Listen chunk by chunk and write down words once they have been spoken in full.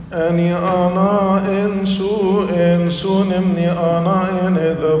أني أنا إن شو نمني أنا إن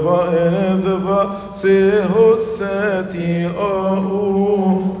ذبا سيهو ساتي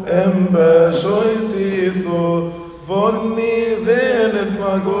بشوي سيسو فوني فينث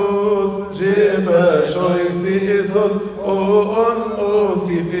ماغوز جيب شوي سيسوس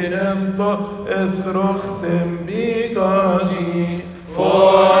أوسي في أنت اسرخ تنبيكاجي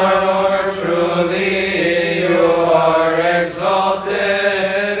For truly you are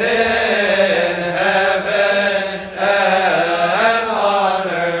exalted in heaven and on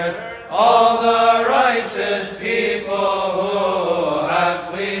earth. All the righteous people who have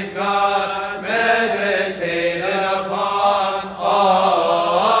pleased God meditated upon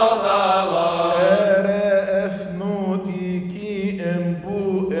all the law. أفنوتي كي أمبو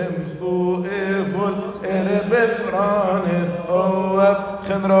أمثو إفل بفرانث أواب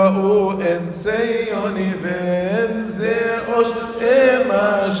خنراو إنسيوني فينزيوش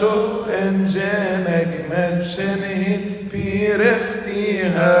إماشو إنجانك منشنهين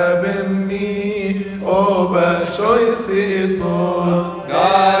بيرفتيها بمي أوبا شوي سيسوس.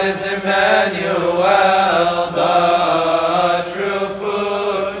 God is Emmanuel, the true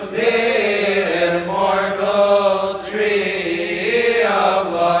food, the immortal tree of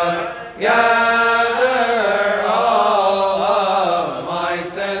life. Gather all of my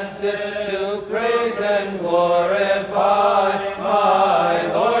senses to praise and glorify my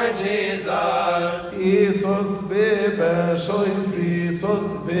Lord Jesus. إيسوس بيبا شويس إيسوس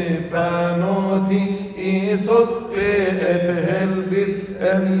بيبا نوتي إيسوس بيتهلبس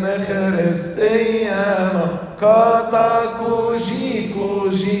أن خرستيانا كاتا كوجي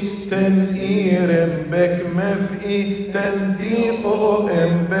تنقيرم بك مفقي تنتي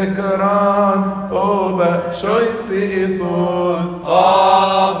أم بكران أوبا شويس إيسوس.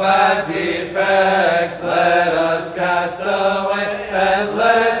 All bad defects let us cast away, and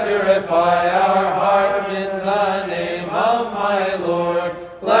let us purify our hearts in the name of my Lord.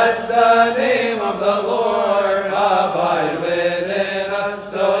 Let the name of the Lord abide within us,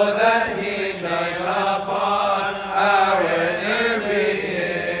 so that He shines upon our inner being.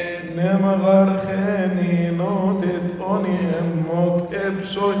 نمغر خاني نوتت أني أمك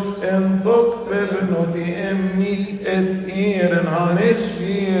إبشوي انثق ببنوتي أمي اتقيرن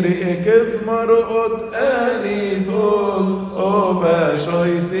هنشفيري إكزمر قد أليثوس أوبا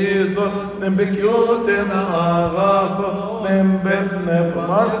شوي سيسوس نبكيوتن أغاثو نببنف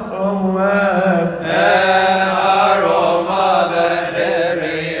مرثواب. An aroma that is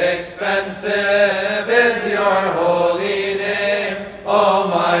very expensive is your holy name, O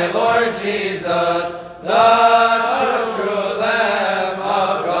my Lord Jesus, the true Lamb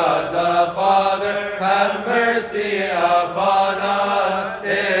of God the Father. Have mercy upon us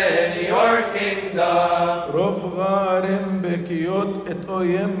in your kingdom. رفغارم بكيوت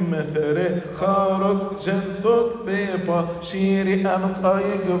اتقيم مثره خارج جنثك بيبا شيري أن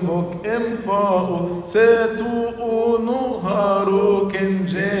قيقفك إمفاؤ ستوؤنو هاروك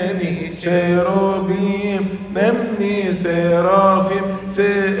جاني شيروبيم نمني سيرافيم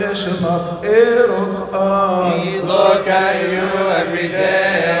سيشنف إيروك We look at you every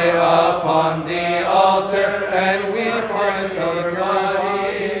day upon the altar, and we pour into your body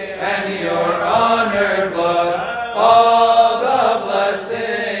and your honored blood. All the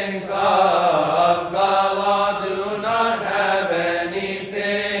blessings of the law do not have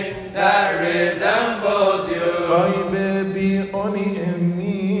anything that resembles you. بي أني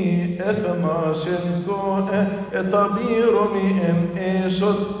إمي إثناشن سوء طبيرمي إن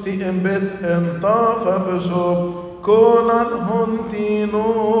إيشت تي إمبت إن طاف بشوب كونان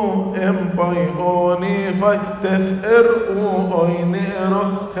هنتينو إم باي أوني فاي تفقر أوينيرو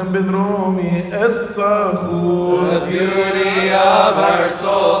خم بدرومي إتساخو. The beauty of our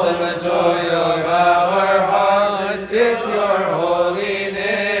souls and the joy of our hearts is your holy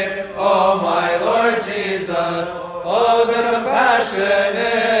name, O my Lord Jesus. Oh, the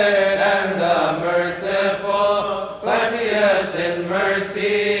compassionate and the merciful, plenteous in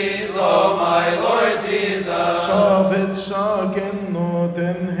mercies, O my Lord Jesus. شافت شاكن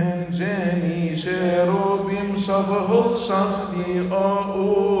نوتن هنجاني شيروبيم شافهوس شافتي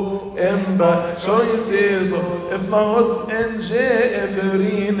إمبا شوي سيزو إفنهد إنجي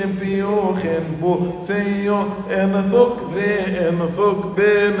إفرين بيوخن بو سيو إنثق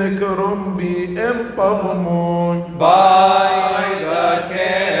بينكرم بي إمبا غمون. By the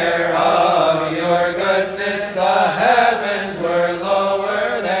care of your goodness, the heavens were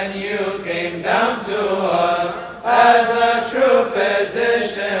lowered, and you came down to us as a true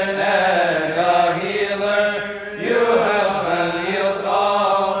physician and a healer. You have healed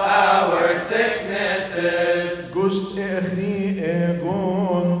all our sicknesses. قشت إخري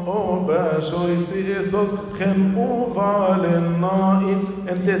إيغون شويسي إيسوس خنقو فالنائي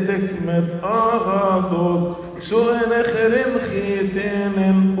انت تكمت آغاثوس شو نخرم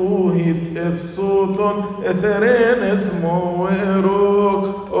خيتين اوهيت افسوتون اثرين اسمو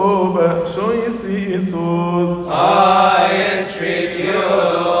وروك اوبا شويسي إيسوس. I entreat you,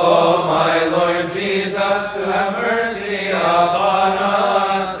 O my Lord Jesus, to have mercy upon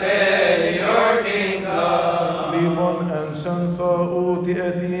us in your kingdom. ليبون أنشان صاوتي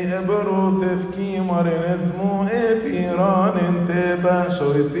أتي إبروسف كي مارين اسمو إبيران انتبا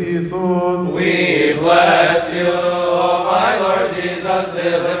شويسي إيسوس. We bless you, O my Lord Jesus,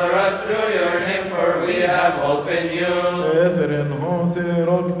 deliver us through your name, for we have hope in you. إثرن هوسي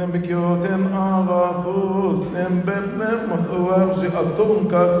روك نبكيوتن آغاثوس نمببن مثوارجي أبتون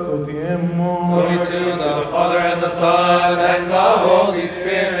كاكسوت يمو. Glory to the Father and the Son and the Holy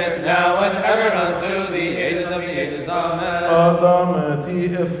Spirit, now and ever unto the ages of the ages. Amen.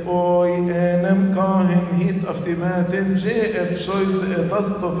 آدامتي اف اوي انم كاهن هيت افتمات جئب شويس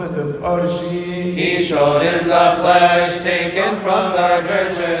اتصطفت في ارشي. He showed in the flesh, taken from the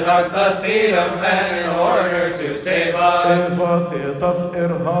virgin, without the seed of man, in order to save us. افاثي طف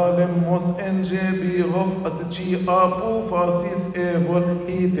ارهالم موس انجبي هف اسجي ابو فاسيس ايبول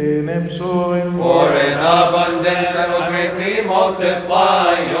هيتين بشويس. For in abundance I will greatly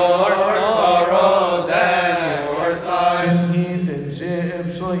multiply your sorrows and your sighs. شهيتن جئب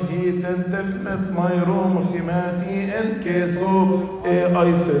شوي هيتن تفمت مايروم افتماتي انكسو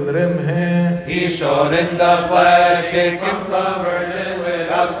ايسن رمها. He showed in the flesh, taken from virgin,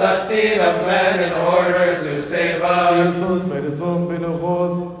 without the seed of man, in order to save us. يسوس مرزوم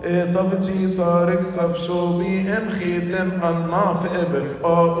بالغوز طفجي صارك صف شوبي ان خيتن النافع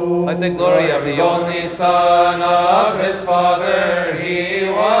بفقاقو. Like the glory of the only Son of his Father, he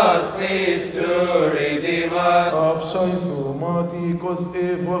was pleased to redeem us. أفشاي سوماتي كوس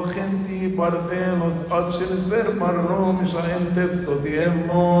إيفول خنتي بارثينوس أكشن سبر مروم شاين تفسد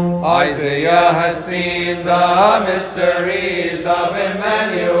يمون. Isaiah has seen the mysteries of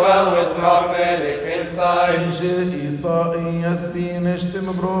Emmanuel with prophetic insight. إنجي إيسائي يسبين اشتم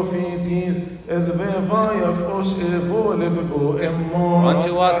بروفيتيس إذ بفايا فوش إيفول بقو إمون.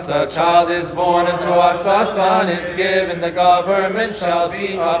 Unto us a child is born, unto us a son is given, the government shall be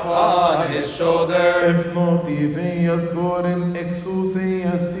upon his shoulder. إفنوتي فيت غورن إكسوسي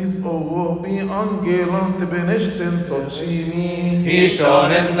يستيس أوه بي أنجيلون تبنشتن صدشيني. He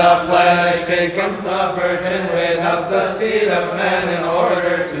shone in the flesh, taken from the virgin, without the seed of man, in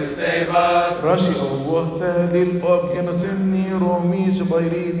order to save us. راشي أوه ثالي الأب ينسني روميش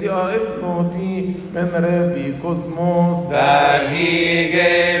بيريتي إفنوتي من ربي كوزموس. That he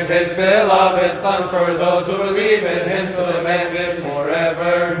gave his beloved Son for those who believe in him, so they may live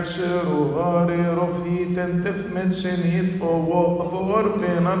forever. شرو غاري رفيتن تفمت شنيت أوه أفور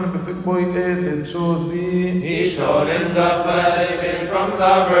بينان بفك بوي إيتت شوزي. He showed in the flesh, taken from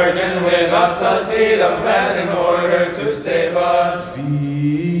the virgin, without the seed of man, in order to save us.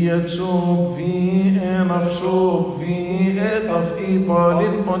 في يتشوب في نفشوب في إطفتي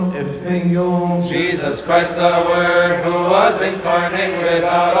بالين أن إفتيوم. Jesus Christ, the Word, who was incarnate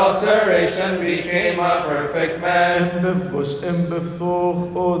without alteration, became a perfect man. بفوش بفثوخ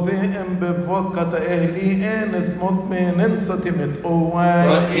أوزي بفوكة أهلي إنس مطمئن ستمت أوان.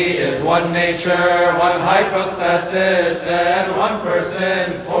 But he is one nature, one hypostasis, and one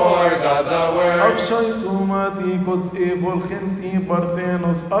person, for God the Word. أفشاي سوماتي كوس إيفول خنتي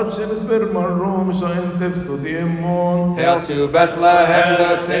بارثينوس أتشنس برمروم شاين تفسد يمون. Hail to Bethlehem,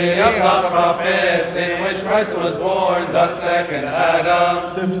 the city of the prophets, in which Christ was born, the second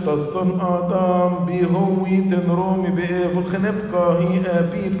Adam. تفتستن آدم بهويتن رومي بإيفول خنبقى هي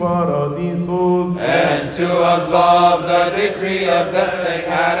أبي باراديسوس. And to absolve the decree of death, saying,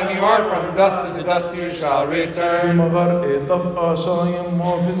 Adam, you are from dust, and to dust you shall return. بمغر إطف آشاين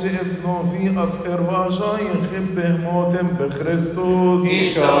موفز ابنو في أفئر وآشاين خبه موتن بخريستوس. He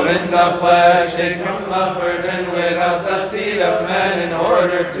showed in the flesh, taken from the virgin, without the seed of man, in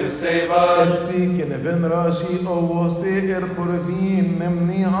order to save us. السيكن فين راشي أو سير خرفين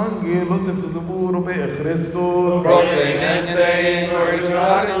نمني أنجيلوس في زبور بخريستوس. Proclaim and saying, glory to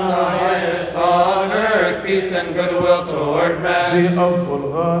God in the highest, on earth peace and goodwill toward man. جي أفضل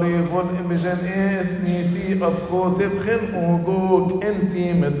غارب والإمجان إثنيتي أفخوت بخن أوجوك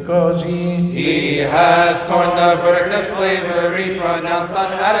أنتي متكاجي. He has torn the verdict of slavery pronounced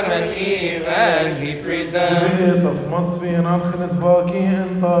on Adam and Eve, and he freed them. جي مصفين عن خنث فاكي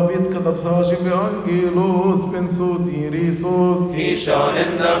انت فيت كذب ساجي بأنجيلوس بن سوتيريسوس. He shone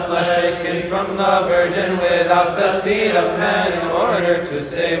in the flesh, taken from the Virgin without the seed of man in order to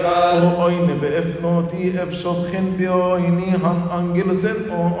save us. O oine بإفنوتي إفشبخن بأويني هم أنجيلوسن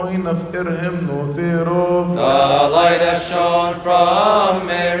O oine فإرهم نوسيروف. The light has shone from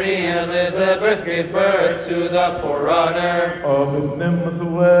Mary, Elizabeth gave birth to the forerunner. أب ابن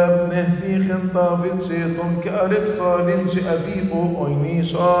مثواب نهسيخن طافت شيطن كأرب صالين شأبي O oine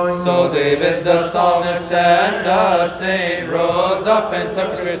شاين. So David the psalmist said, the saint rose up and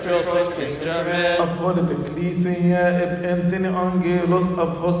took spiritual instrument. أفغلت كليسية اب انتني أنجيلوس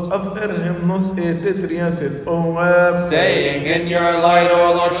أفغس أفقرهم نص تترياسة أواب. Saying, in your light,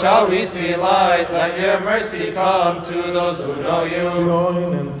 O Lord, shall we see light. Let your mercy come to those who know you.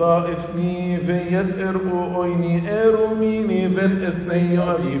 يوين طائف مي فيت إرقو أيني إروميني فين إثني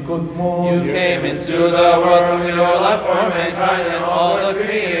أبي كوزموس. You came into the world through your life for mankind, and all the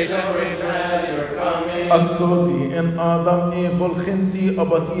creation prepared your coming. أكسوتي إن آدم إيفل خنتي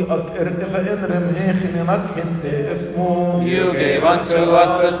أبتي أكر إفا إنرم هيخنينك هنت إفمو. You gave unto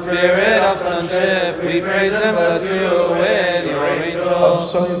us the spirit of sonship. We praise and bless you with your angels.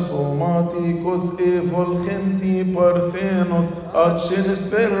 أفشاي صوماتي كوز إيفل خنتي بارثينوس أتشن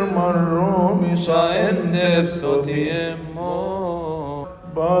سبرمرومي شاين Nipsotiemo.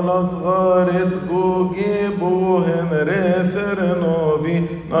 بالاس غارت جوجي بوهن ريفرنوفي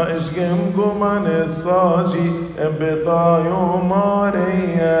ناقش جمجو من الساجي بطايو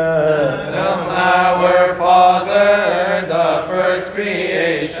ماريا. Our Father, the first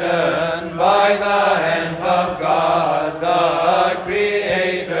creation by the hands of God, the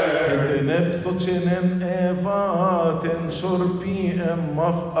Creator. تنبسوتشنن إيفا تنشر بي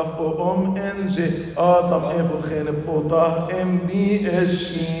مف أف إنجي آدم إيفو خينب أوطاه بي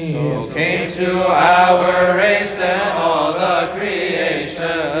إشي. So came to our race and all the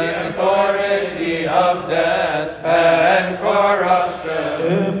creation, the authority of death and corruption.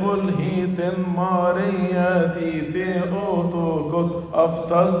 إيفو الهيتن مارياتي ثيوتوكوس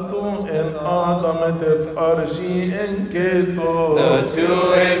أفتستو إن آدم تفأرشي إنكيسو. The two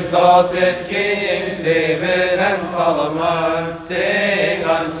exalted kings, David and Solomon, sing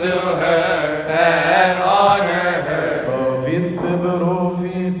unto her and honor her. David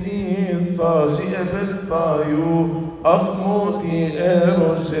ببروفيتي ساجي بستايو أفموتي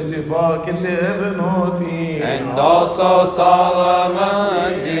إروشتي فاكت ابنوتي. And also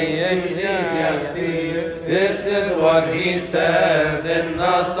Solomon the Ecclesiastes, this is what he says in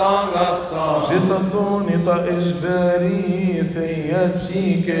the Song of Songs. جتاسوني تا إجباري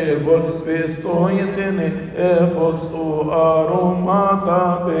ثياتشي كيفول بستويتني إفوس أو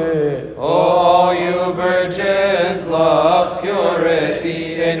أروماتا بي. Oh, you virgins, love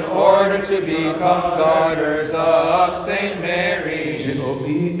purity in order to become daughters of Saint Mary. جئو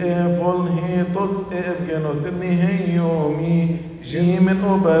إي إفول هيتوس إبجنوس النهيومي جي من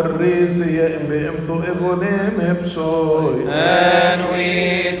أبريس يأم بإمثو إفوليم بشوي. And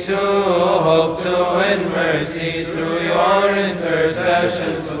we too hope to win mercy through your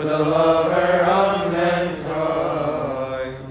intercessions with the lover of